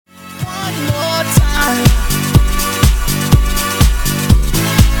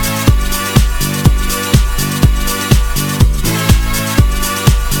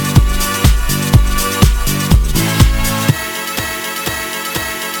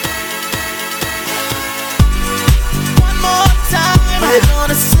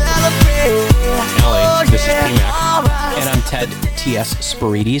Ellie, this is P-Mac, and I'm Ted T.S.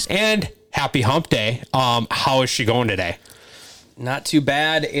 Spirides. And happy hump day. How is she going today? Not too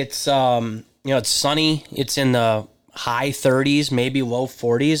bad. It's it's sunny. It's in the high 30s, maybe low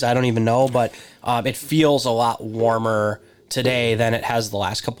 40s. I don't even know, but it feels a lot warmer today than it has the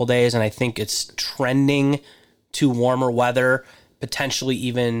last couple days, and I think it's trending to warmer weather, potentially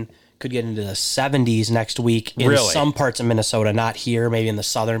even could get into the 70s next week in some parts of Minnesota, not here, maybe in the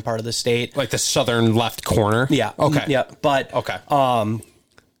southern part of the state. Like the southern left corner? Yeah. Okay. Yeah. But, okay.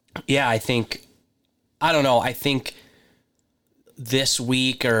 Yeah, I think this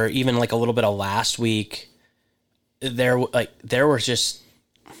week or even like a little bit of last week, I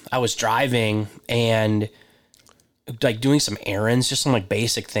was driving and like doing some errands, just some like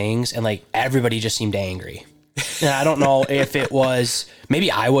basic things. And like everybody just seemed angry. And I don't know if it was,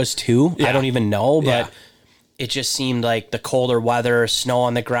 maybe I was too. Yeah. I don't even know, but it just seemed like the colder weather, snow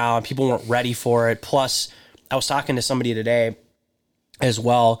on the ground, people weren't ready for it. Plus I was talking to somebody today as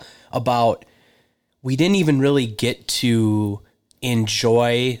well about, we didn't even really get to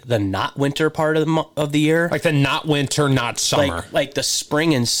enjoy the not winter part of the year. Like the not winter, not summer. Like the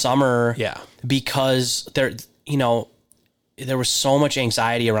spring and summer. Yeah. Because there was so much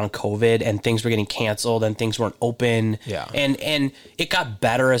anxiety around COVID and things were getting canceled and things weren't open. Yeah. And it got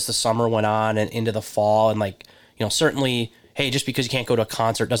better as the summer went on and into the fall. And certainly, hey, just because you can't go to a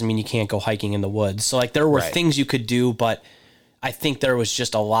concert doesn't mean you can't go hiking in the woods. So like there were things you could do, but I think there was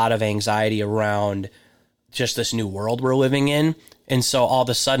just a lot of anxiety around just this new world we're living in. And so all of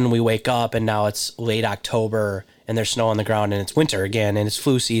a sudden we wake up and now it's late October and there's snow on the ground and it's winter again and it's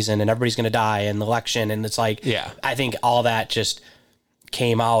flu season and everybody's going to die and the election. And it's like, I think all that just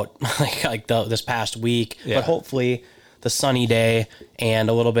came out this past week, but hopefully the sunny day and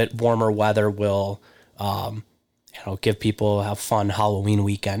a little bit warmer weather will, give people a fun Halloween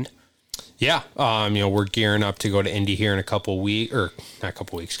weekend. Yeah. We're gearing up to go to Indy here in couple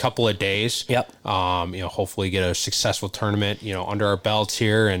of days. Yep. Hopefully get a successful tournament, under our belts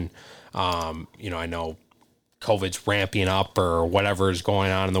here. And, I know COVID's ramping up or whatever is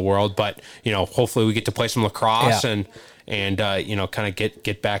going on in the world, but, hopefully we get to play some lacrosse and kind of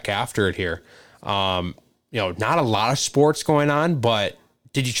get back after it here. Not a lot of sports going on, but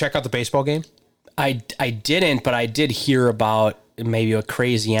did you check out the baseball game? I didn't, but I did hear about maybe a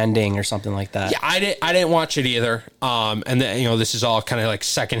crazy ending or something like that. Yeah, I didn't watch it either. And then, this is all kind of like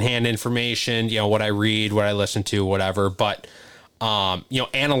secondhand information, what I read, what I listen to, whatever. But,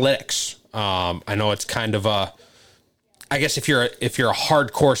 analytics, I know it's kind of I guess if you're a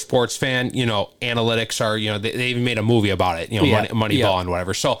hardcore sports fan, analytics are, they even made a movie about it, Moneyball and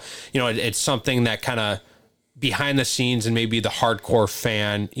whatever. So, it's something that kind of behind the scenes and maybe the hardcore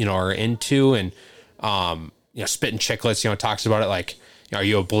fan, are into. And, Spittin' Chicklets, talks about it like, are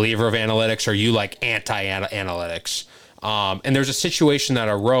you a believer of analytics? Or are you like anti-analytics? And there's a situation that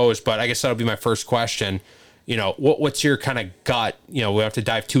arose, but I guess that'll be my first question. What's your kind of gut? We don't have to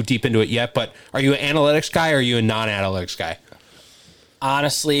dive too deep into it yet, but are you an analytics guy or are you a non-analytics guy?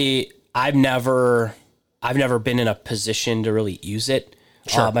 Honestly, I've never been in a position to really use it.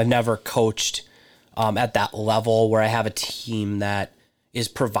 Sure. I've never coached at that level where I have a team that is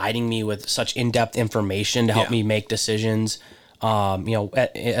providing me with such in-depth information to help me make decisions.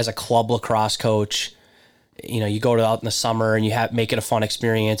 As a club lacrosse coach, you go out in the summer and you make it a fun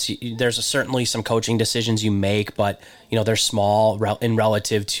experience. There's certainly some coaching decisions you make, but they're small in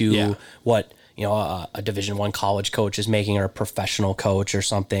relative to what a Division I college coach is making or a professional coach or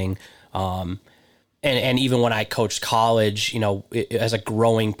something. And even when I coached college, as a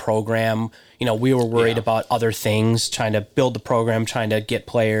growing program, we were worried about other things, trying to build the program, trying to get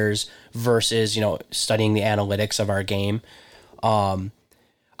players versus, studying the analytics of our game.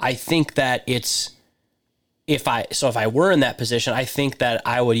 I think that if I were in that position, I think that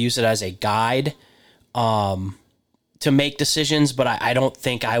I would use it as a guide, to make decisions, but I don't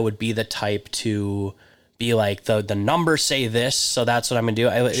think I would be the type to be like the numbers say this, so that's what I'm going to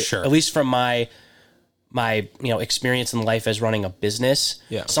do. Sure. At least from my experience in life as running a business.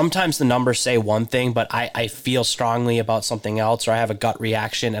 Yeah. Sometimes the numbers say one thing, but I feel strongly about something else, or I have a gut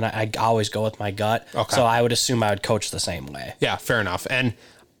reaction, and I always go with my gut. Okay. So I would assume I would coach the same way. Yeah, fair enough. And,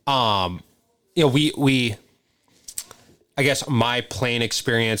 I guess my playing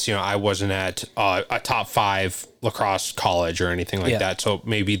experience, I wasn't at a top 5 lacrosse college or anything like that. So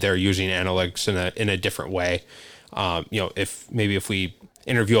maybe they're using analytics in a different way. If we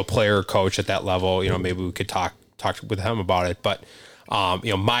interview a player or coach at that level, maybe we could talk with him about it. But,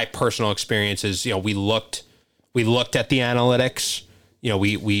 my personal experience is, we looked at the analytics,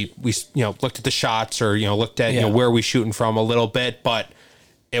 we looked at the shots or, looked at, where are we shooting from a little bit, but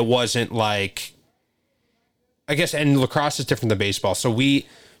it wasn't like, I guess, and lacrosse is different than baseball. So we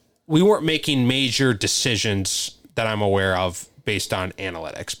weren't making major decisions that I'm aware of based on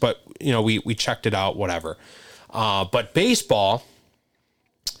analytics, but we checked it out, whatever. But baseball,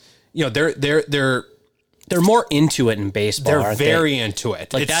 they're more into it in baseball. They're very into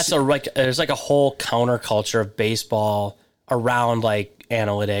it. Like there's like a whole counterculture of baseball around like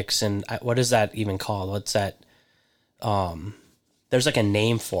analytics and what is that even called? What's that? There's like a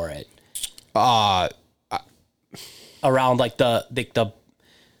name for it. Around like the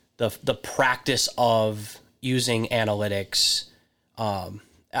practice of using analytics.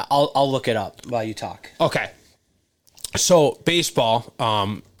 I'll look it up while you talk. Okay. So baseball,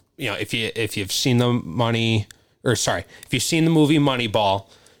 if you've seen if you've seen the movie Moneyball,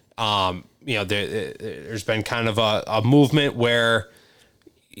 there's been kind of a movement where,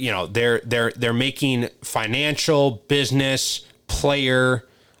 they're making financial, business, player,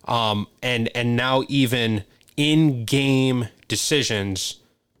 and now even in-game decisions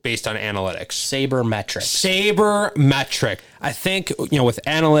based on analytics. Sabermetric. I think, with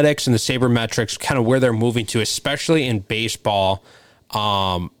analytics and the sabermetrics, kind of where they're moving to, especially in baseball,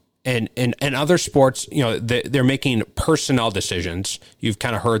 and other sports, they're making personnel decisions. You've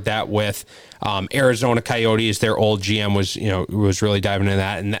kind of heard that with Arizona Coyotes. Their old GM was really diving into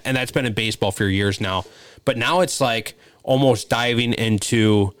that, and that's been in baseball for years now. But now it's like almost diving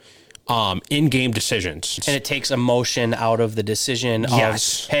into in-game decisions, and it takes emotion out of the decision.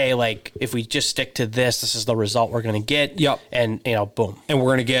 Yes. Of, hey, like if we just stick to this is the result we're going to get. Yep. And boom. And we're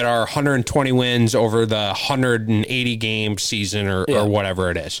going to get our 120 wins over the 180 game season or whatever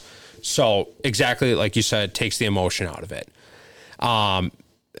it is. So exactly like you said, it takes the emotion out of it.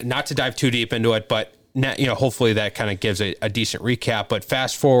 Not to dive too deep into it, but hopefully that kind of gives a decent recap. But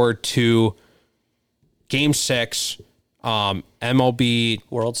fast forward to Game 6. MLB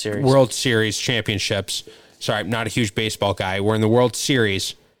World Series championships. Sorry, I'm not a huge baseball guy. We're in the World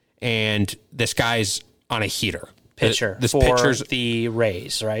Series, and this guy's on a heater. Pitcher. This for pitcher's the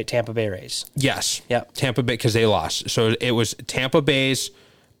Rays, right? Tampa Bay Rays. Yes. Yep. Tampa Bay, because they lost. So it was Tampa Bay's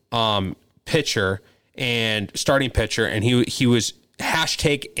pitcher and starting pitcher, and he was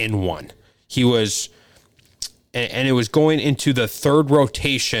 #in1. He was, and it was going into the third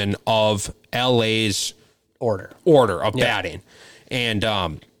rotation of LA's order of batting. And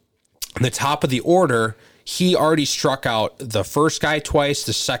the top of the order, he already struck out the first guy twice,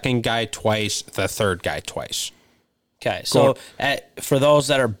 the second guy twice, the third guy twice. Okay, so for those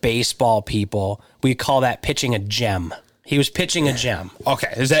that are baseball people, we call that pitching a gem. He was pitching a gem.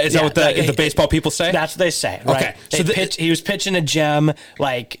 Okay, is that what the baseball people say? That's what they say, right? Okay, he was pitching a gem.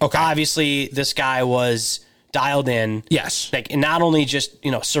 Like, obviously, this guy was dialed in. Yes. Like, not only just,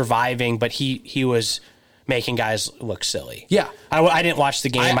 surviving, but he was making guys look silly. Yeah. I didn't watch the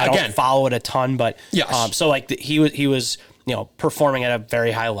game. I don't follow it a ton, but yes. So like he was performing at a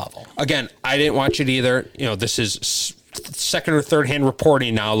very high level. Again, I didn't watch it either. This is second or third hand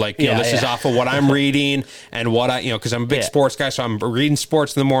reporting now. Like, this is off of what I'm reading and what because I'm a big sports guy, so I'm reading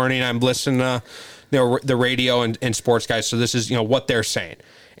sports in the morning. I'm listening to the radio and sports guys. So this is what they're saying.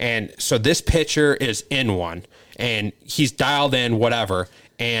 And so this pitcher is in one, and he's dialed in whatever,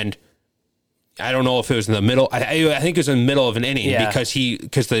 and I don't know if it was in the middle. I think it was in the middle of an inning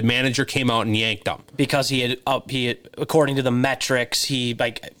because the manager came out and yanked him because he had according to the metrics he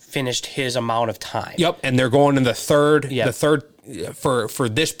finished his amount of time. Yep, and they're going in the third. Yep. The third for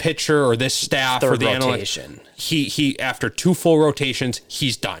this pitcher or this staff third or the rotation. Analyst, he after 2 full rotations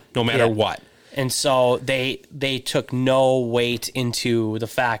he's done no matter what. And so they took no weight into the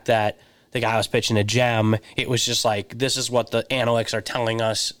fact that the guy was pitching a gem. It was just like, this is what the analytics are telling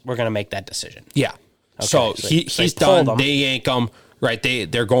us. We're going to make that decision. Yeah. Okay, so he's done. They yank him. Right.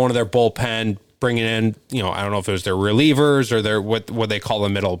 They're going to their bullpen, bringing in, I don't know if it was their relievers or their what they call the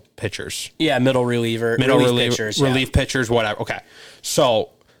middle pitchers. Yeah, middle relief pitchers. Relief pitchers, whatever. Okay.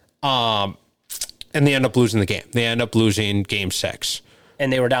 So, and they end up losing the game. They end up losing Game 6.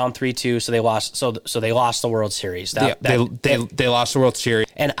 And they were down 3-2, so they lost. So they lost the World Series. They lost the World Series.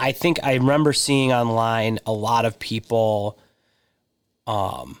 And I think I remember seeing online a lot of people,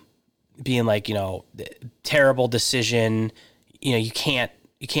 being like, terrible decision. You can't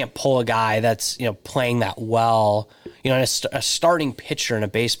pull a guy that's playing that well. A starting pitcher in a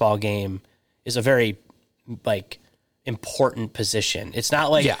baseball game is a very important position. It's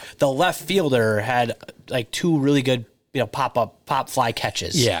not like the left fielder had 2 really good pop fly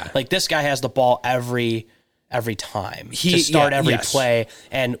catches. Yeah. Like this guy has the ball every time to start every play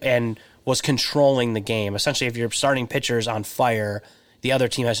and was controlling the game. Essentially, if your starting pitcher's on fire, the other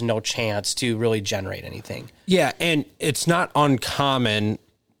team has no chance to really generate anything. Yeah, and it's not uncommon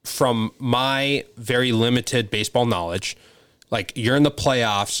from my very limited baseball knowledge, like you're in the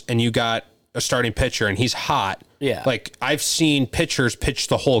playoffs and you got a starting pitcher and he's hot. Yeah. Like I've seen pitchers pitch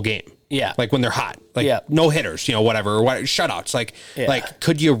the whole game. Yeah. Like when they're hot, like no hitters, whatever, or shutouts. Like,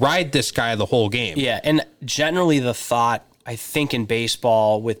 could you ride this guy the whole game? Yeah. And generally the thought, I think, in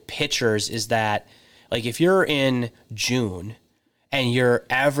baseball with pitchers is that, like, if you're in June and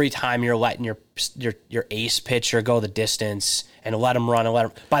every time you're letting your ace pitcher go the distance and let him run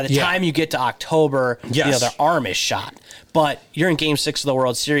by the time you get to October, their arm is shot. But you're in Game 6 of the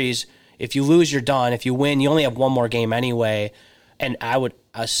World Series. If you lose, you're done. If you win, you only have one more game anyway. And I would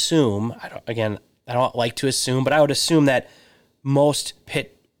assume, I don't like to assume, but I would assume that most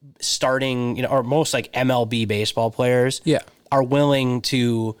starting, or most like MLB baseball players are willing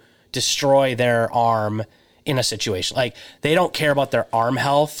to destroy their arm in a situation. Like they don't care about their arm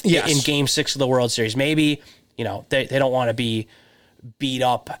health in Game 6 of the World Series. Maybe, they don't want to be beat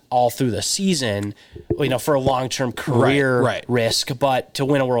up all through the season, for a long-term career risk, but to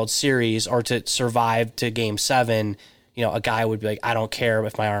win a World Series or to survive to Game 7, a guy would be like, I don't care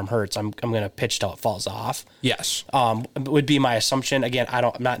if my arm hurts. I'm going to pitch till it falls off. Yes. Would be my assumption. Again,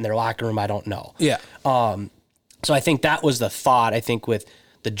 I'm not in their locker room. I don't know. Yeah. So I think that was the thought, I think, with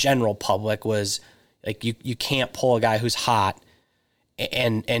the general public was like, you can't pull a guy who's hot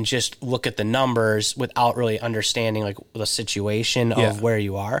and just look at the numbers without really understanding like the situation of where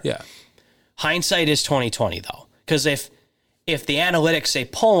you are. Yeah. Hindsight is 2020 though. Cause if the analytics say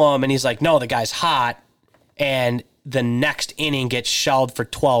pull him and he's like, no, the guy's hot, and the next inning gets shelled for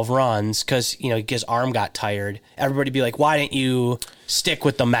 12 runs because, his arm got tired, everybody be like, why didn't you stick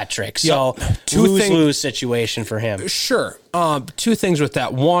with the metrics? So lose situation for him. Sure. Two things with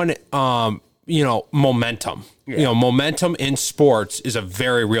that. One, momentum. Momentum in sports is a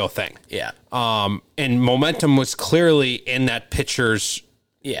very real thing. Yeah. And momentum was clearly in that pitcher's.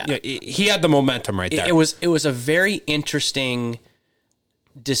 Yeah. He had the momentum right there. It was a very interesting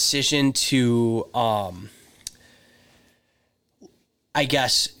decision to, I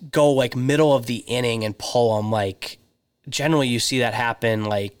guess, go like middle of the inning and pull them. Like generally you see that happen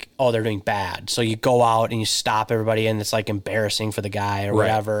like, oh, they're doing bad. So you go out and you stop everybody and it's like embarrassing for the guy or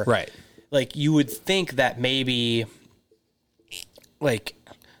whatever. Right. Like you would think that maybe like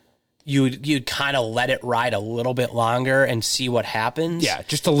you'd kind of let it ride a little bit longer and see what happens. Yeah,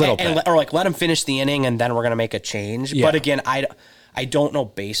 just a little bit. Or like let him finish the inning and then we're going to make a change. Yeah. But again, I don't know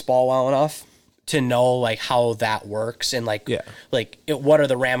baseball well enough to know like how that works and like what are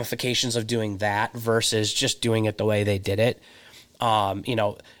the ramifications of doing that versus just doing it the way they did it.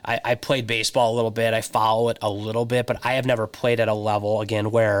 I played baseball a little bit. I follow it a little bit, but I have never played at a level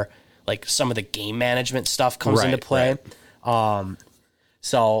again where like some of the game management stuff comes into play.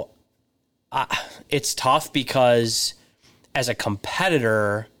 So it's tough because as a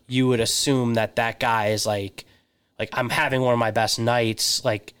competitor, you would assume that guy is like I'm having one of my best nights.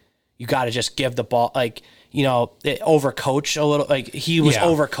 Like you got to just give the ball, like, overcoach a little, like he was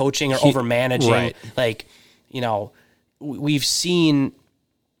overcoaching or over managing. Right. Like, we've seen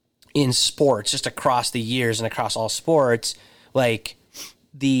in sports just across the years and across all sports, like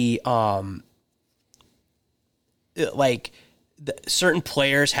certain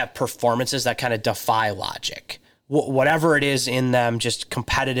players have performances that kind of defy logic. Whatever it is in them, just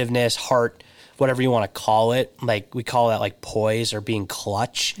competitiveness, heart, whatever you want to call it. Like we call that like poise or being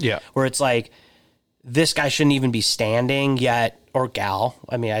clutch. Yeah. Where it's like, this guy shouldn't even be standing yet, or gal.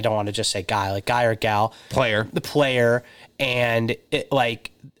 I mean, I don't want to just say guy, like guy or gal. The player. And it,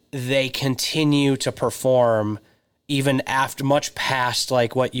 like they continue to perform even after much past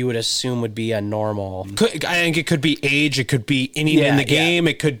like what you would assume would be a normal. I think it could be age. It could be inning in the game.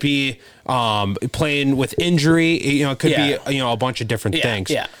 It could be playing with injury. It could be a bunch of different things.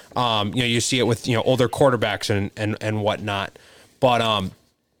 Yeah. You see it with older quarterbacks and whatnot. But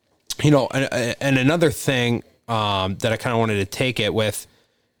and another thing that I kind of wanted to take it with,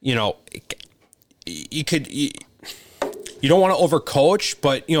 you don't want to overcoach,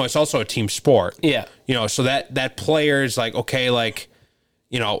 but it's also a team sport. Yeah. So that player is like, okay, like,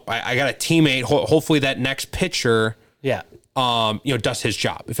 I got a teammate. Hopefully that next pitcher, does his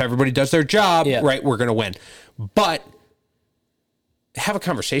job. If everybody does their job, right, we're gonna win. But have a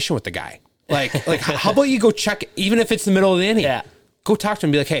conversation with the guy. Like how about you go check, even if it's the middle of the inning, go talk to him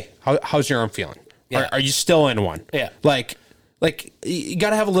and be like, hey, how's your arm feeling? Yeah. Are you still in one? Yeah. Like you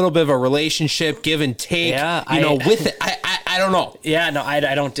got to have a little bit of a relationship, give and take. Yeah, with it. I don't know. Yeah, no, I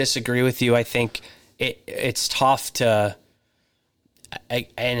don't disagree with you. I think it's tough to,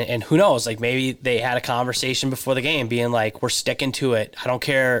 and who knows? Like maybe they had a conversation before the game, being like, "We're sticking to it. I don't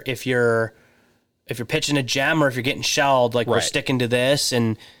care if you're pitching a gem or if you're getting shelled, like we're sticking to this.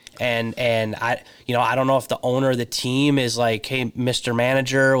 And I, I don't know if the owner of the team is like, hey, Mr.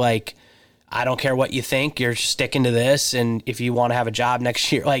 Manager, like, I don't care what you think, you're sticking to this. And if you want to have a job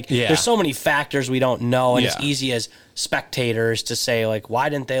next year, like there's so many factors we don't know. And it's easy as spectators to say like, why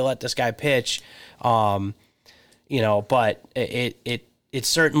didn't they let this guy pitch? But it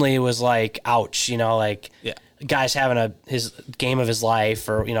certainly was like, ouch, guy's having his game of his life,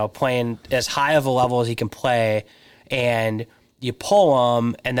 or, playing as high of a level as he can play, and you pull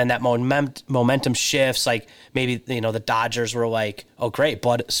him, and then that momentum shifts. Like maybe, the Dodgers were like, oh great,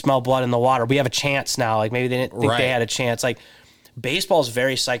 smell blood in the water, we have a chance now. Like maybe they didn't think they had a chance. Like baseball is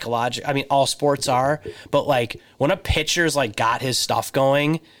very psychological. I mean, all sports are, but like when a pitcher's like got his stuff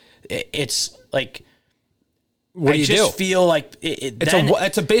going, it's like, what do you do? Feel like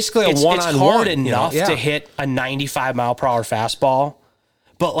it's basically a one-on-one. It's hard enough to hit a 95 mile per hour fastball,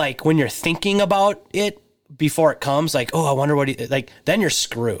 but like when you're thinking about it before it comes, like, oh, I wonder what then you're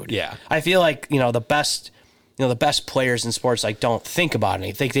screwed. Yeah, I feel like the best players in sports like don't think about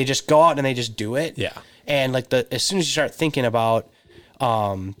anything. They just go out and they just do it. Yeah, and like as soon as you start thinking about,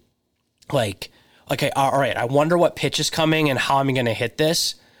 okay, all right, I wonder what pitch is coming and how I'm going to hit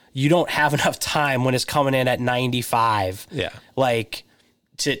this. You don't have enough time when it's coming in at 95. Yeah. Like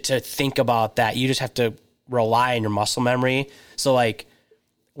to think about that. You just have to rely on your muscle memory. So like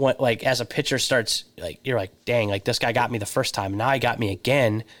as a pitcher starts, like you're like, dang, like this guy got me the first time. Now he got me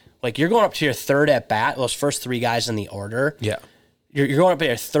again. Like you're going up to your third at bat, those first three guys in the order. Yeah. You're going up to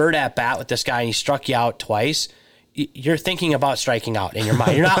your third at bat with this guy and he struck you out twice. You're thinking about striking out in your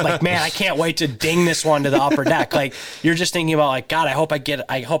mind. You're not like, man, I can't wait to ding this one to the upper deck. Like you're just thinking about like, God, I hope I get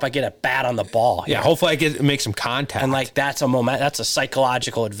a bat on the ball. Yeah, hopefully I make some contact. And like that's a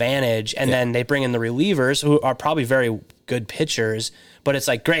psychological advantage. And then they bring in the relievers who are probably very good pitchers, but it's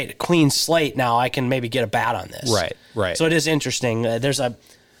like, great, clean slate. Now I can maybe get a bat on this. Right. So it is interesting. There's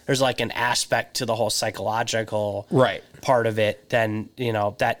like an aspect to the whole psychological part of it. Then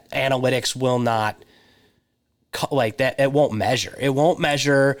that analytics will not. Like that, it won't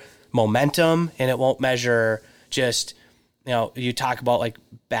measure momentum, and it won't measure just, you talk about like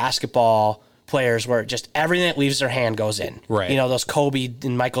basketball players where just everything that leaves their hand goes in. Right. Those Kobe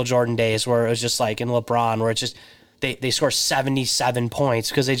and Michael Jordan days where it was just like, in LeBron, where it's just, they score 77 points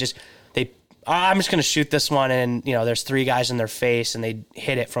because I'm just going to shoot this one, and, there's three guys in their face and they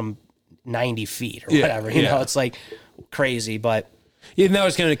hit it from 90 feet or whatever. It's like crazy, but. Yeah, and that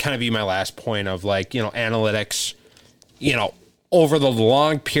was going to kind of be my last point of like, analytics, over the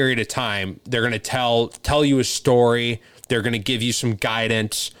long period of time, they're going to tell you a story. They're going to give you some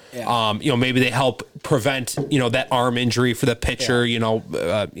guidance. Yeah. Maybe they help prevent, that arm injury for the pitcher,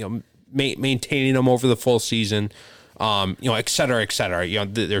 maintaining them over the full season, et cetera, et cetera.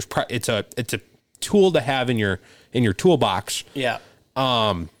 It's a tool to have in your toolbox. Yeah.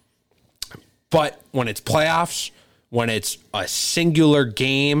 But when it's playoffs, when it's a singular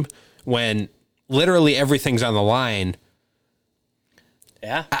game, when literally everything's on the line,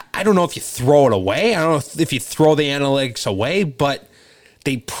 I don't know if you throw it away. I don't know if you throw the analytics away, but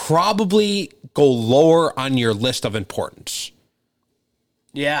they probably go lower on your list of importance.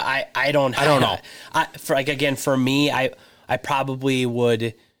 Yeah, I don't know. For me, I probably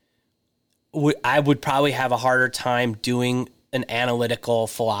would probably have a harder time doing an analytical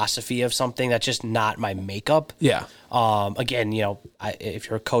philosophy of something that's just not my makeup. Yeah. Again, if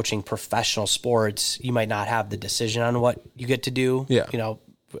you're coaching professional sports, you might not have the decision on what you get to do. Yeah.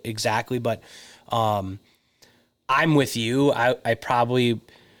 Exactly. But I'm with you. I probably,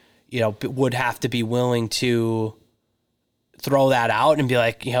 would have to be willing to throw that out and be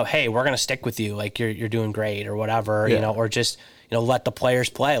like, hey, we're going to stick with you. Like you're doing great or whatever, or just, let the players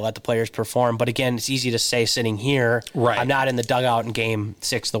play, let the players perform. But again, it's easy to say sitting here. Right. I'm not in the dugout in Game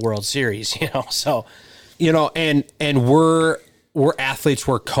 6 of the World Series, so. And we're athletes,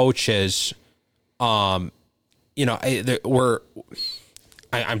 we're coaches. I'm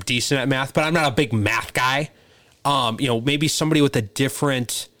decent at math, but I'm not a big math guy. Maybe somebody with a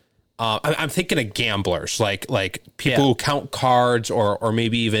different. I'm thinking of gamblers, like people who count cards, or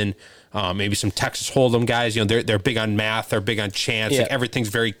maybe even maybe some Texas Hold'em guys. They're big on math, they're big on chance. Like everything's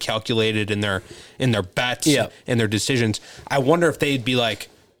very calculated in their bets and their decisions. I wonder if they'd be like,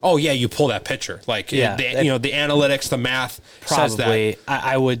 oh yeah, you pull that pitcher. Like the analytics, the math says that.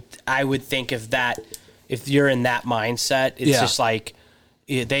 I would think if you're in that mindset, it's just like.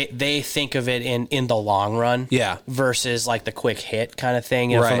 They think of it in the long run, versus like the quick hit kind of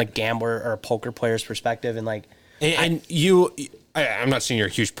thing, from a gambler or a poker player's perspective, and like, I'm not saying you're a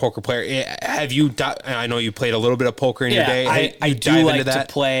huge poker player. Have you? I know you played a little bit of poker in your day. I do like to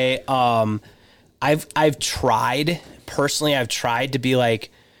play. I've tried personally. I've tried to be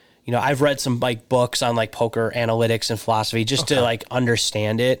like, you know, I've read some like books on like poker analytics and philosophy just to like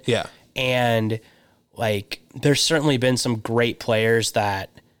understand it. Yeah. And like, there's certainly been some great players that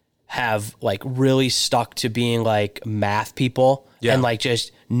have like really stuck to being like math people and like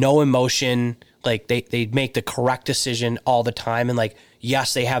just no emotion. Like they make the correct decision all the time. And like,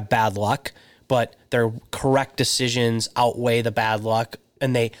 yes, they have bad luck, but their correct decisions outweigh the bad luck.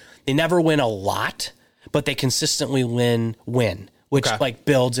 And they never win a lot, but they consistently win, which like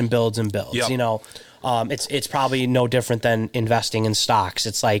builds and builds and builds, you know? It's probably no different than investing in stocks.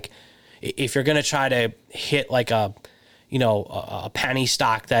 It's like, if you're going to try to hit like a penny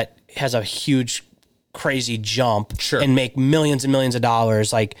stock that has a huge, crazy jump and make millions and millions of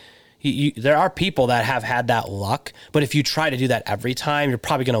dollars, like there are people that have had that luck, but if you try to do that every time, you're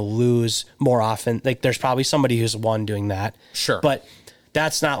probably going to lose more often. Like there's probably somebody who's won doing that. But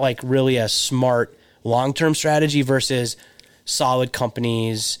that's not like really a smart long-term strategy versus solid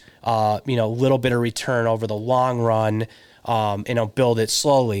companies, little bit of return over the long run, build it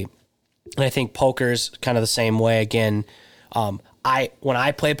slowly. And I think poker's kind of the same way. Again, when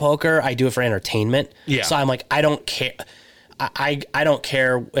I play poker, I do it for entertainment. Yeah. So I'm like, I don't care. I don't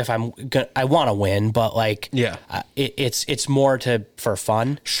care if I want to win, but like, it's more for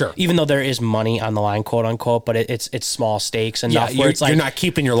fun. Sure. Even though there is money on the line, quote unquote, but it's small stakes enough where it's like, you're not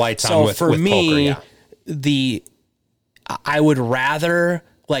keeping your lights on with me, poker. I would rather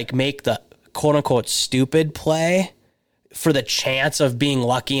like make the quote unquote stupid play for the chance of being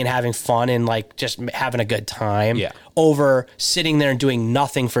lucky and having fun and like just having a good time over sitting there and doing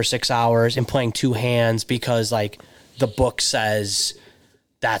nothing for 6 hours and playing two hands because like the book says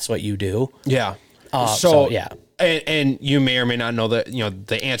that's what you do. Yeah. And you may or may not know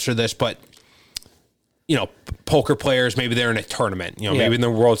the answer to this, but poker players, maybe they're in a tournament, maybe in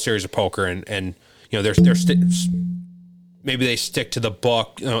the World Series of Poker and maybe they stick to the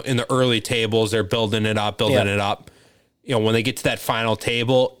book, in the early tables, they're building it up. When they get to that final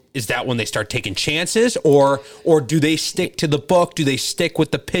table, is that when they start taking chances or do they stick to the book? Do they stick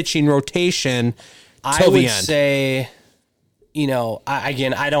with the pitching rotation till the end? Say,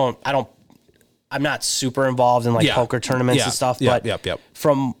 I'm not super involved in like poker tournaments and stuff, but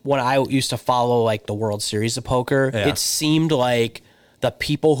from when I used to follow like the World Series of Poker, it seemed like the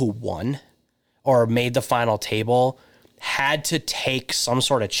people who won or made the final table had to take some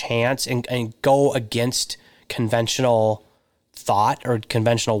sort of chance and go against conventional thought or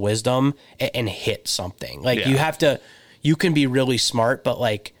conventional wisdom and hit something. Like you can be really smart, but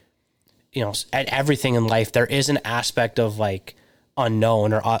like, at everything in life, there is an aspect of like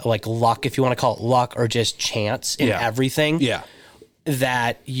unknown or like luck, if you want to call it luck, or just chance in everything. Yeah.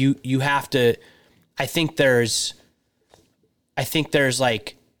 That you have to, I think there's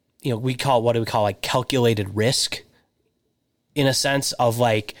like, what do we call like calculated risk in a sense of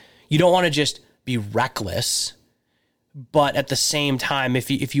like, you don't want to just be reckless, but at the same time,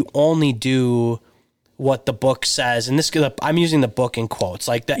 if you only do what the book says, and I'm using the book in quotes,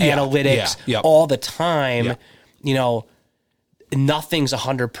 like the analytics all the time, nothing's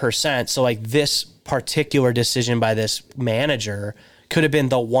 100%. So like this particular decision by this manager could have been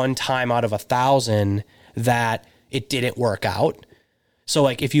the one time out of 1,000 that it didn't work out. So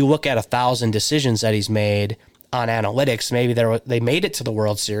like if you look at 1,000 decisions that he's made on analytics, maybe they made it to the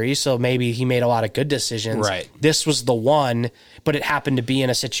World Series, so maybe he made a lot of good decisions. Right. This was the one, but it happened to be in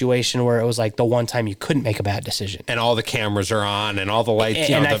a situation where it was like the one time you couldn't make a bad decision. And all the cameras are on, and all the lights,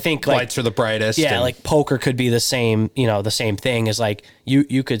 and I think lights are the brightest. Yeah, like poker could be the same. The same thing is like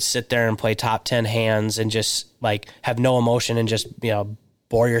you could sit there and play top 10 hands and just like have no emotion and just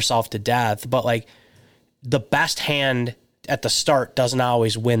bore yourself to death. But like the best hand at the start doesn't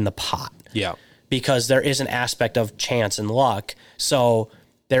always win the pot. Yeah. Because there is an aspect of chance and luck. So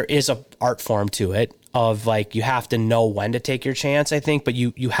there is a art form to it of like, you have to know when to take your chance, I think, but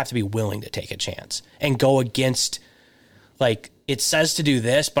you have to be willing to take a chance and go against, like, it says to do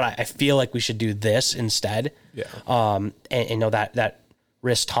this, but I feel like we should do this instead. Yeah. And that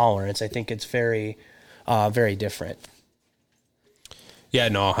risk tolerance, I think it's very, very different. Yeah,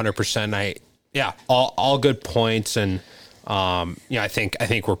 no, 100%. All good points. And, I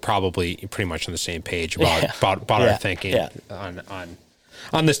think we're probably pretty much on the same page about our thinking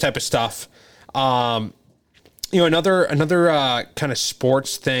on this type of stuff. Another kind of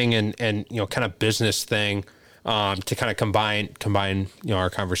sports thing and kind of business thing, to kind of combine our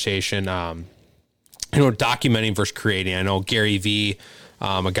conversation, documenting versus creating. I know Gary Vee,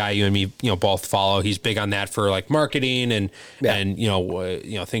 a guy you and me, both follow. He's big on that for like marketing and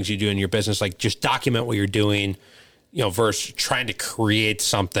things you do in your business, like just document what you're doing. versus trying to create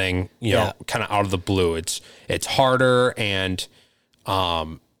something, kind of out of the blue. It's harder, and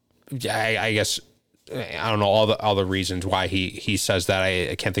I guess I don't know all the reasons why he says that.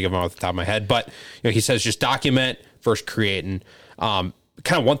 I can't think of them off the top of my head, but he says just document versus creating.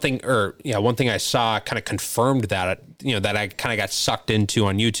 Kind of one thing I saw kind of confirmed that that I kind of got sucked into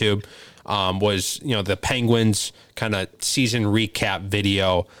on YouTube was the Penguins kind of season recap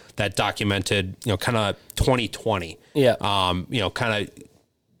video that documented kind of 2020. Yeah. Kind of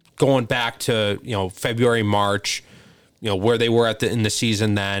going back to February, March, where they were in the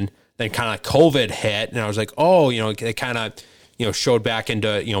season then kind of COVID hit, and I was like, they kind of showed back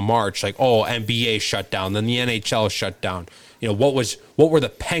into March, like, NBA shut down, then the NHL shut down. What were the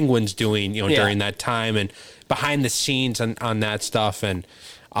Penguins doing during that time, and behind the scenes on that stuff, and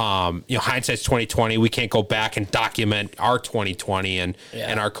hindsight's 2020. We can't go back and document our 2020 and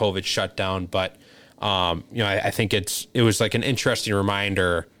our COVID shutdown, but I think it was like an interesting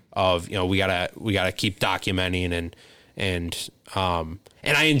reminder of we gotta keep documenting and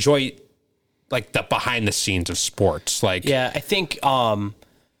I enjoy like the behind the scenes of sports. Like, I think a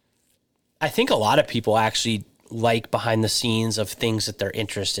lot of people actually like behind the scenes of things that they're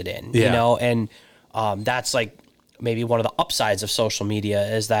interested in, and that's like maybe one of the upsides of social media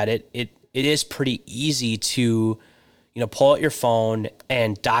is that it is pretty easy to, pull out your phone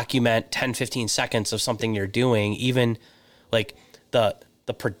and document 10, 15 seconds of something you're doing. Even like the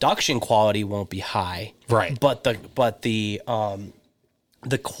production quality won't be high, right? But the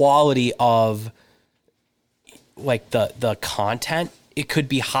quality of like the content, it could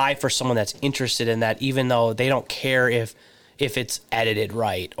be high for someone that's interested in that, even though they don't care if it's edited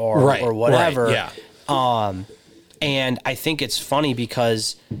right or whatever. Right, yeah. And I think it's funny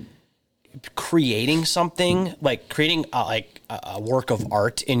because creating something like creating a work of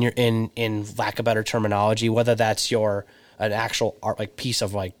art in lack of better terminology, whether that's an actual art, like piece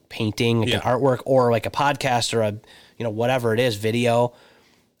of like painting, like an artwork, or like a podcast or a whatever it is, video.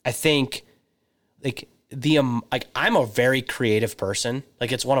 I think like I'm a very creative person.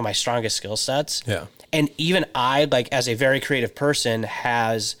 Like it's one of my strongest skill sets. Yeah. And even I, like as a very creative person,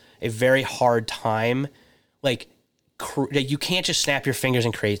 has a very hard time. Like you can't just snap your fingers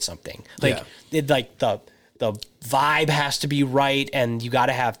and create something. Like the vibe has to be right, and you got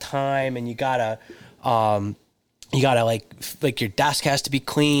to have time, and you gotta like your desk has to be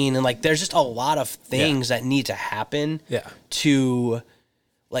clean, and like there's just a lot of things that need to happen to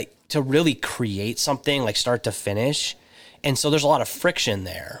really create something like start to finish. And so there's a lot of friction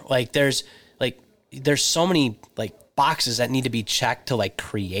there. Like there's so many like boxes that need to be checked to like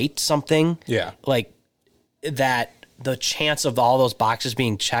create something. Yeah. Like that the chance of all those boxes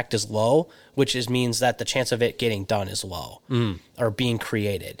being checked is low, which means that the chance of it getting done is low or being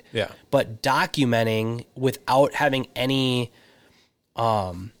created. Yeah. But documenting without having any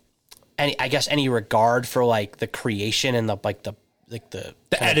regard for like the creation and the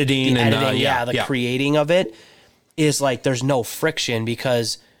editing creating of it is like there's no friction,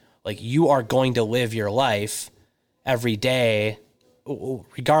 because like you are going to live your life every day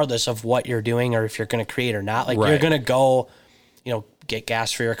regardless of what you're doing or if you're going to create or not. Like you're going to go get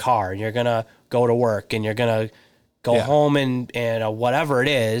gas for your car, and you're going to go to work, and you're going to go home and whatever it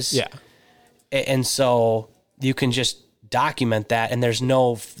is. Yeah. And so you can just document that, and there's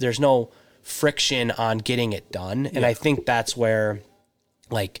no friction on getting it done. And I think that's where,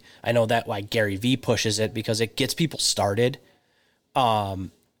 like, I know that why Gary Vee pushes it, because it gets people started.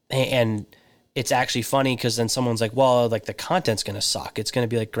 And it's actually funny because then someone's like, well, like the content's going to suck. It's going to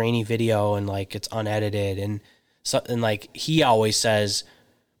be like grainy video and like it's unedited. And like he always says,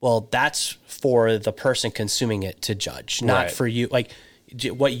 well, that's for the person consuming it to judge, not for you. Like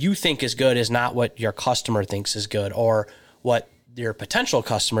what you think is good is not what your customer thinks is good, or what your potential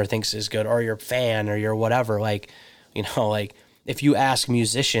customer thinks is good, or your fan or your whatever. Like, like if you ask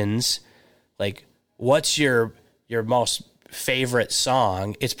musicians, like, what's your most favorite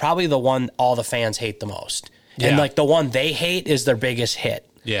song, it's probably the one all the fans hate the most. And like the one they hate is their biggest hit.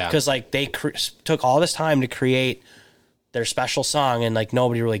 Yeah. Because like they took all this time to create their special song, and like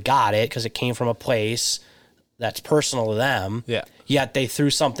nobody really got it because it came from a place that's personal to them. Yeah. Yet they threw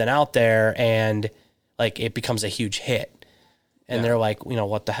something out there and like it becomes a huge hit. And they're like,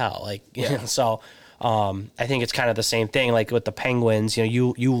 what the hell? Like, so I think it's kind of the same thing. Like with the Penguins,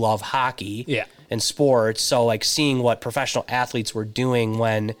 you love hockey and sports. So like seeing what professional athletes were doing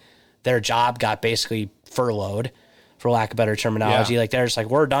when their job got basically furloughed, for lack of better terminology, like they're just like,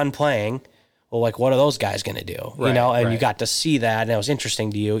 we're done playing. Well, like, what are those guys going to do? And you got to see that, and it was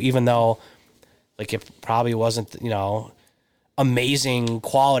interesting to you, even though like it probably wasn't, amazing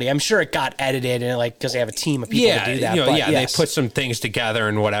quality. I'm sure it got edited and like because they have a team of people to do that. You know, but yes. They put some things together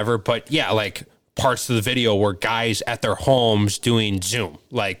and whatever. But yeah, like parts of the video were guys at their homes doing Zoom,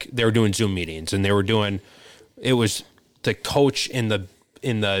 like they were doing Zoom meetings, and they were doing. It was the coach in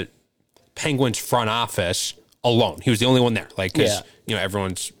the Penguins front office alone. He was the only one there, like because you know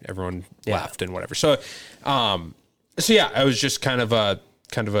everyone left and whatever. So, it was just kind of a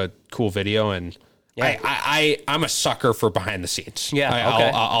cool video and. Yeah. I'm a sucker for behind the scenes.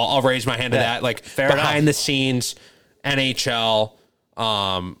 Yeah, I'll raise my hand to that. Like behind the scenes, NHL,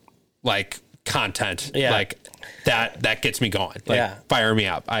 like content. Yeah. Like that gets me going. Like fire me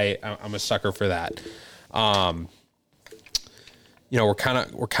up. I'm a sucker for that. You know, we're kind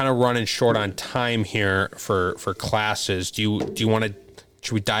of running short on time here for classes. Do you want to?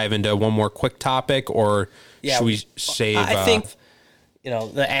 Should we dive into one more quick topic, or should we save? I think. You know,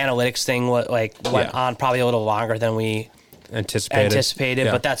 the analytics thing went on probably a little longer than we anticipated,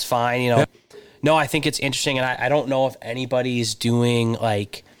 but that's fine. You know, no, I think it's interesting, and I don't know if anybody's doing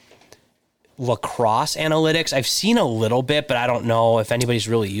like lacrosse analytics. I've seen a little bit, but I don't know if anybody's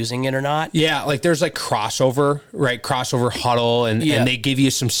really using it or not. Yeah, like there's like crossover, right? Crossover huddle, and they give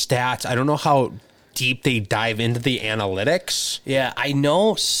you some stats. I don't know how deep they dive into the analytics. Yeah, I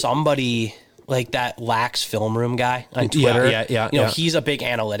know somebody. Like that Lax Film Room guy on Twitter. You know, he's a big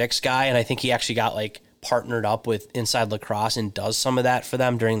analytics guy, and I think he actually got like partnered up with Inside Lacrosse and does some of that for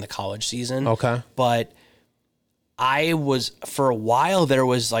them during the college season. Okay. But for a while, there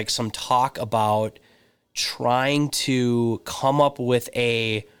was like some talk about trying to come up with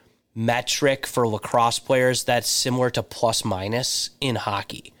a metric for lacrosse players that's similar to plus minus in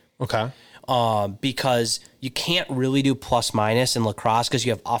hockey. Okay. Because you can't really do plus minus in lacrosse because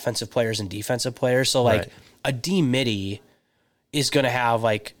you have offensive players and defensive players. So like a D-midi is going to have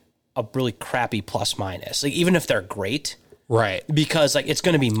like a really crappy plus minus, like even if they're great, right? Because like it's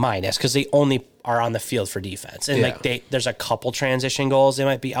going to be minus because they only are on the field for defense, and like there's a couple transition goals they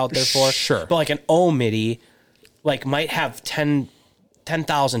might be out there for, sure. But like an O-midi, like might have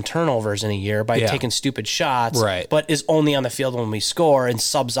 10,000 turnovers in a year by taking stupid shots, right? But is only on the field when we score and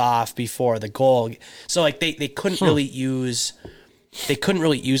subs off before the goal. So like they couldn't really use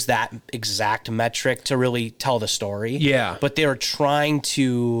that exact metric to really tell the story. Yeah. But they were trying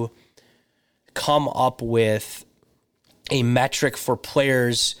to come up with a metric for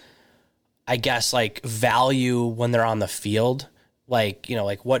players, I guess, like value when they're on the field. Like, you know,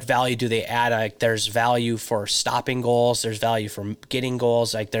 like what value do they add? Like there's value for stopping goals. There's value for getting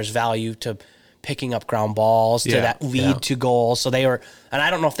goals. Like there's value to picking up ground balls to that lead to goals. So they were, and I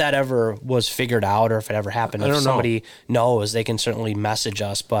don't know if that ever was figured out or if it ever happened. If somebody knows, they can certainly message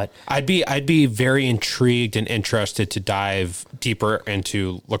us, but I'd be very intrigued and interested to dive deeper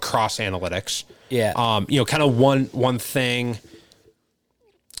into lacrosse analytics. Yeah. You know, kind of one thing,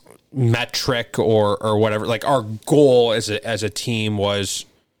 metric or whatever, like our goal as a team was,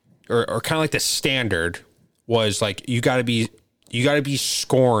 or kind of like the standard was like, you got to be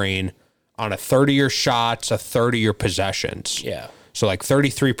scoring on a third of your shots, a third of your possessions. Yeah. So like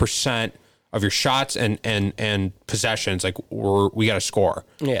 33% of your shots and possessions, like we got to score.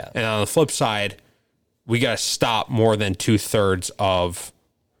 Yeah. And on the flip side, we got to stop more than 2/3 of,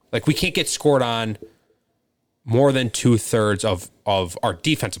 like we can't get scored on more than 2/3 of our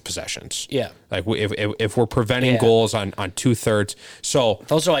defensive possessions. Yeah. Like if we're preventing goals on 2/3. So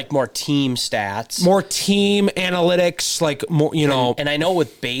those are like more team stats, more team analytics, like more, you know. And I know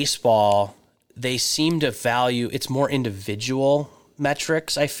with baseball, they seem to value, it's more individual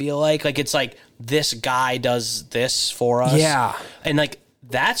metrics. I feel like it's like this guy does this for us. Yeah. And like,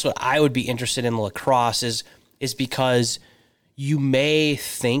 that's what I would be interested in lacrosse is because you may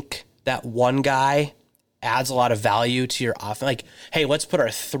think that one guy adds a lot of value to your offense. Like, hey, let's put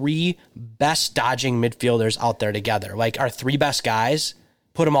our 3 best dodging midfielders out there together. Like our 3 best guys,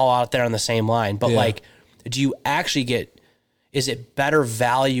 put them all out there on the same line. But like, do you actually is it better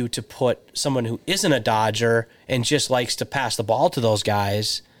value to put someone who isn't a dodger and just likes to pass the ball to those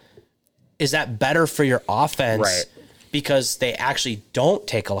guys? Is that better for your offense? Right. Because they actually don't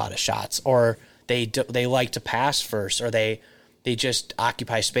take a lot of shots, or they like to pass first, or they just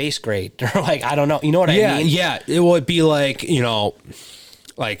occupy space great, or like, I don't know. You know what I mean? Yeah. It would be like, you know,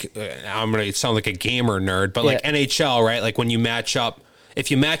 like I'm going to sound like a gamer nerd, but like NHL, right? Like when you match up,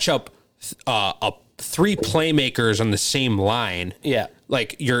 if you match up 3 playmakers on the same line,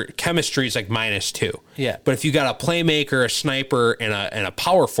 like your chemistry is like -2. Yeah. But if you got a playmaker, a sniper, and a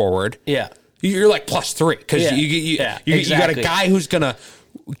power forward, you're like +3 because you got a guy who's gonna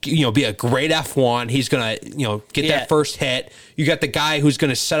be a great F1. He's going to, get that first hit. You got the guy who's going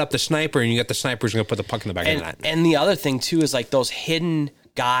to set up the sniper, and you got the sniper who's going to put the puck in the back of the net. And the other thing too is like those hidden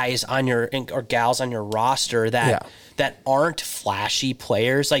guys on your or gals on your roster that aren't flashy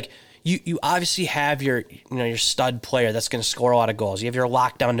players. Like you obviously have your your stud player that's going to score a lot of goals. You have your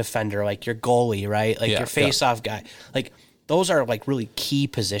lockdown defender, like your goalie, right? Like your face-off guy. Like those are like really key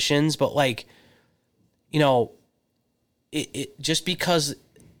positions, but like it just because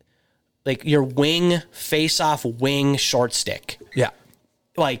like your wing, face-off, wing, short stick. Yeah.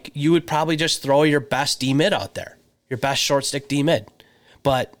 Like you would probably just throw your best D-mid out there, your best short stick D-mid.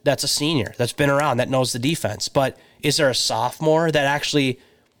 But that's a senior that's been around, that knows the defense. But is there a sophomore that actually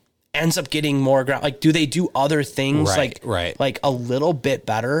ends up getting more ground? Like, do they do other things like a little bit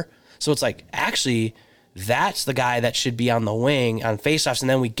better? So it's like, actually, that's the guy that should be on the wing on faceoffs, and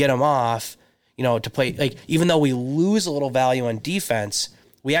then we get him off, to play. Like, even though we lose a little value on defense,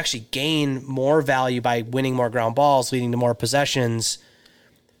 we actually gain more value by winning more ground balls, leading to more possessions.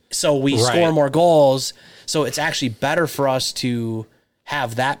 So we score more goals. So it's actually better for us to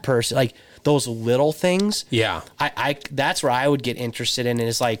have that person, like those little things. Yeah. I that's where I would get interested in,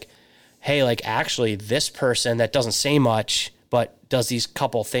 is like, hey, like actually this person that doesn't say much, but does these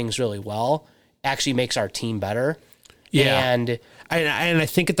couple things really well, actually makes our team better. Yeah. And I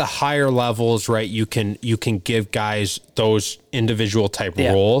think at the higher levels, right, you can give guys those individual type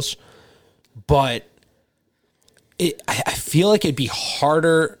roles, but I feel like it'd be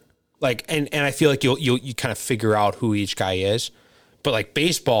harder, like, and I feel like you kind of figure out who each guy is, but like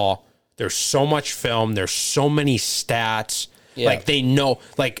baseball, there's so much film, there's so many stats. Yeah. Like they know,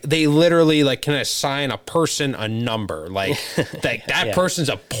 like they literally like can assign a person a number, like that person's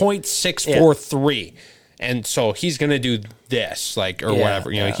a .643. And so he's going to do this, like, or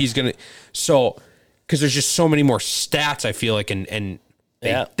whatever, he's going to, so, because there's just so many more stats, I feel like, and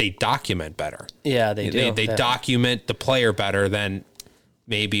they document better. Yeah, they do. They document the player better than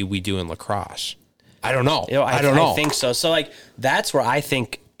maybe we do in lacrosse. I don't know. I don't know. I think so. So, like, that's where I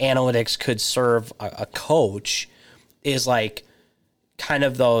think analytics could serve a coach, is like kind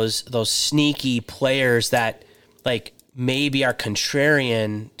of those sneaky players that, like, maybe are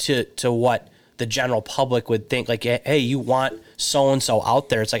contrarian to what the general public would think, like, hey, you want so-and-so out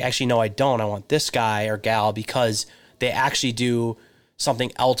there. It's like, actually, no, I don't. I want this guy or gal because they actually do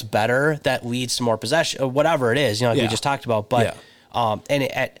something else better that leads to more possession, or whatever it is, like we just talked about. But, and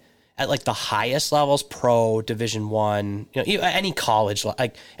at like the highest levels, pro, Division I, any college,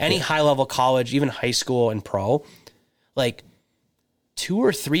 like any high-level college, even high school and pro, like 2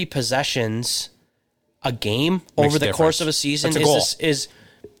 or 3 possessions a game over the course of a season is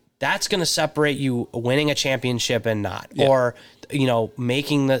that's going to separate you winning a championship and not, or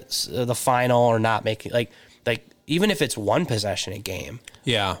making the final or not making, like even if it's 1 possession a game.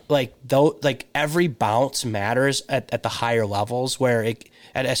 Yeah. Like every bounce matters at the higher levels, where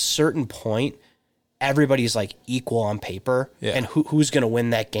at a certain point everybody's like equal on paper, and who's going to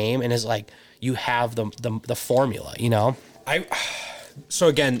win that game, and is like you have the formula, So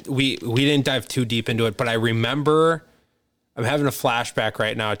again, we didn't dive too deep into it, but I remember, I'm having a flashback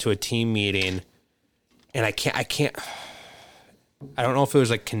right now to a team meeting, and I don't know if it was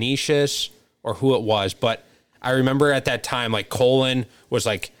like Canisius or who it was, but I remember at that time, like Colin was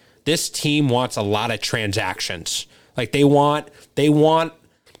like, this team wants a lot of transactions. Like they want a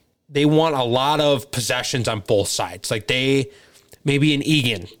lot of possessions on both sides. Like maybe an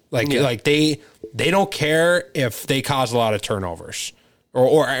Egan, like they don't care if they cause a lot of turnovers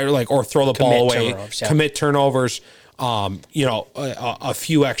or throw the ball away, commit turnovers. A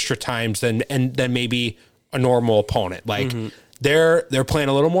few extra times than maybe a normal opponent. Like they're playing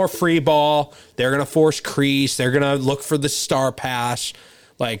a little more free ball. They're gonna force crease. They're gonna look for the star pass.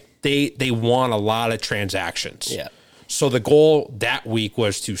 Like they want a lot of transactions. Yeah. So the goal that week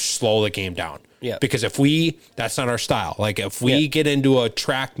was to slow the game down. Yeah. Because that's not our style. Like if we get into a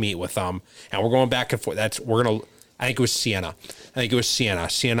track meet with them and we're going back and forth, I think it was Siena. I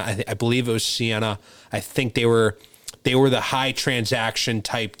believe it was Siena. I think they were the high transaction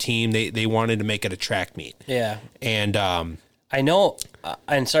type team. They wanted to make it a track meet. Yeah. And I know,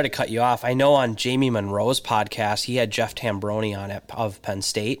 and sorry to cut you off, I know on Jamie Monroe's podcast, he had Jeff Tambroni on it of Penn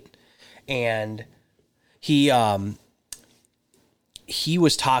State, and he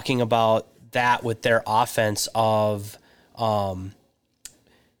was talking about that with their offense of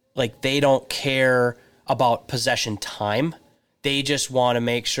like they don't care about possession time. They just want to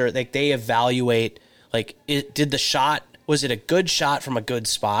make sure, like they evaluate, like, was it a good shot from a good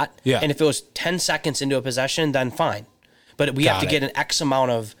spot? Yeah. And if it was 10 seconds into a possession, then fine. But we have to get an X amount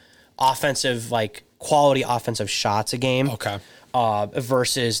of offensive, like quality offensive shots a game. Okay.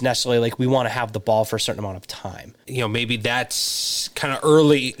 versus necessarily like we want to have the ball for a certain amount of time. Maybe that's kind of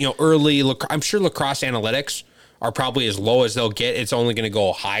early. I'm sure lacrosse analytics are probably as low as they'll get. It's only going to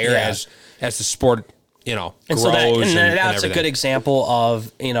go higher as the sport grows. And so that's a good example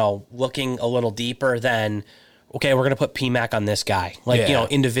of looking a little deeper than. Okay, we're going to put PMAC on this guy.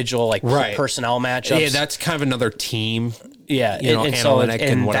 Individual personnel matchups. Yeah, that's kind of another team. Yeah, analytic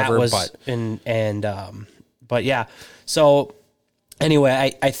and whatever. But yeah. So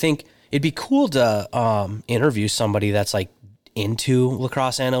anyway, I think it'd be cool to interview somebody that's like into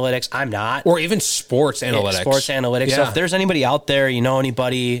lacrosse analytics. I'm not. Or even sports analytics. Yeah. So if there's anybody out there,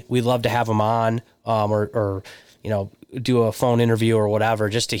 anybody, we'd love to have them on or do a phone interview or whatever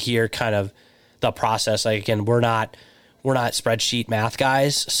just to hear kind of the process. Like, again, we're not spreadsheet math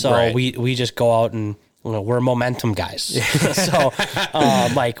guys, so we just go out and we're momentum guys. So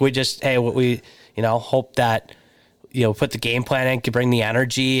we just we hope that put the game plan in, can bring the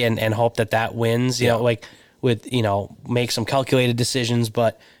energy and hope that wins. Make some calculated decisions,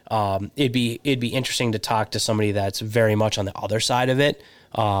 but it'd be interesting to talk to somebody that's very much on the other side of it.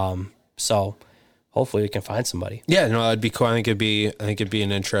 So hopefully we can find somebody. Yeah, no, that'd be cool. I think it'd be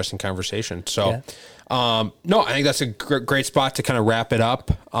an interesting conversation. So, I think that's a great spot to kind of wrap it up.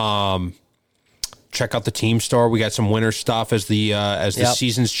 Check out the team store. We got some winter stuff as the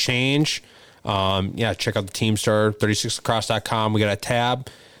seasons change. Check out the team store, 36lacrosse.com. We got a tab.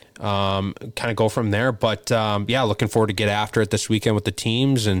 Kind of go from there. But looking forward to get after it this weekend with the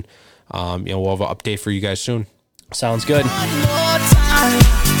teams, and we'll have an update for you guys soon. Sounds good.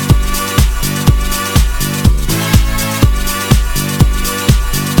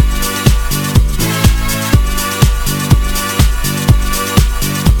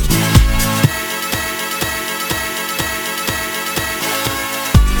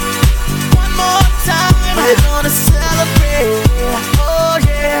 We're gonna celebrate. Oh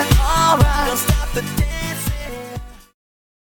yeah, alright. Don't stop the dance.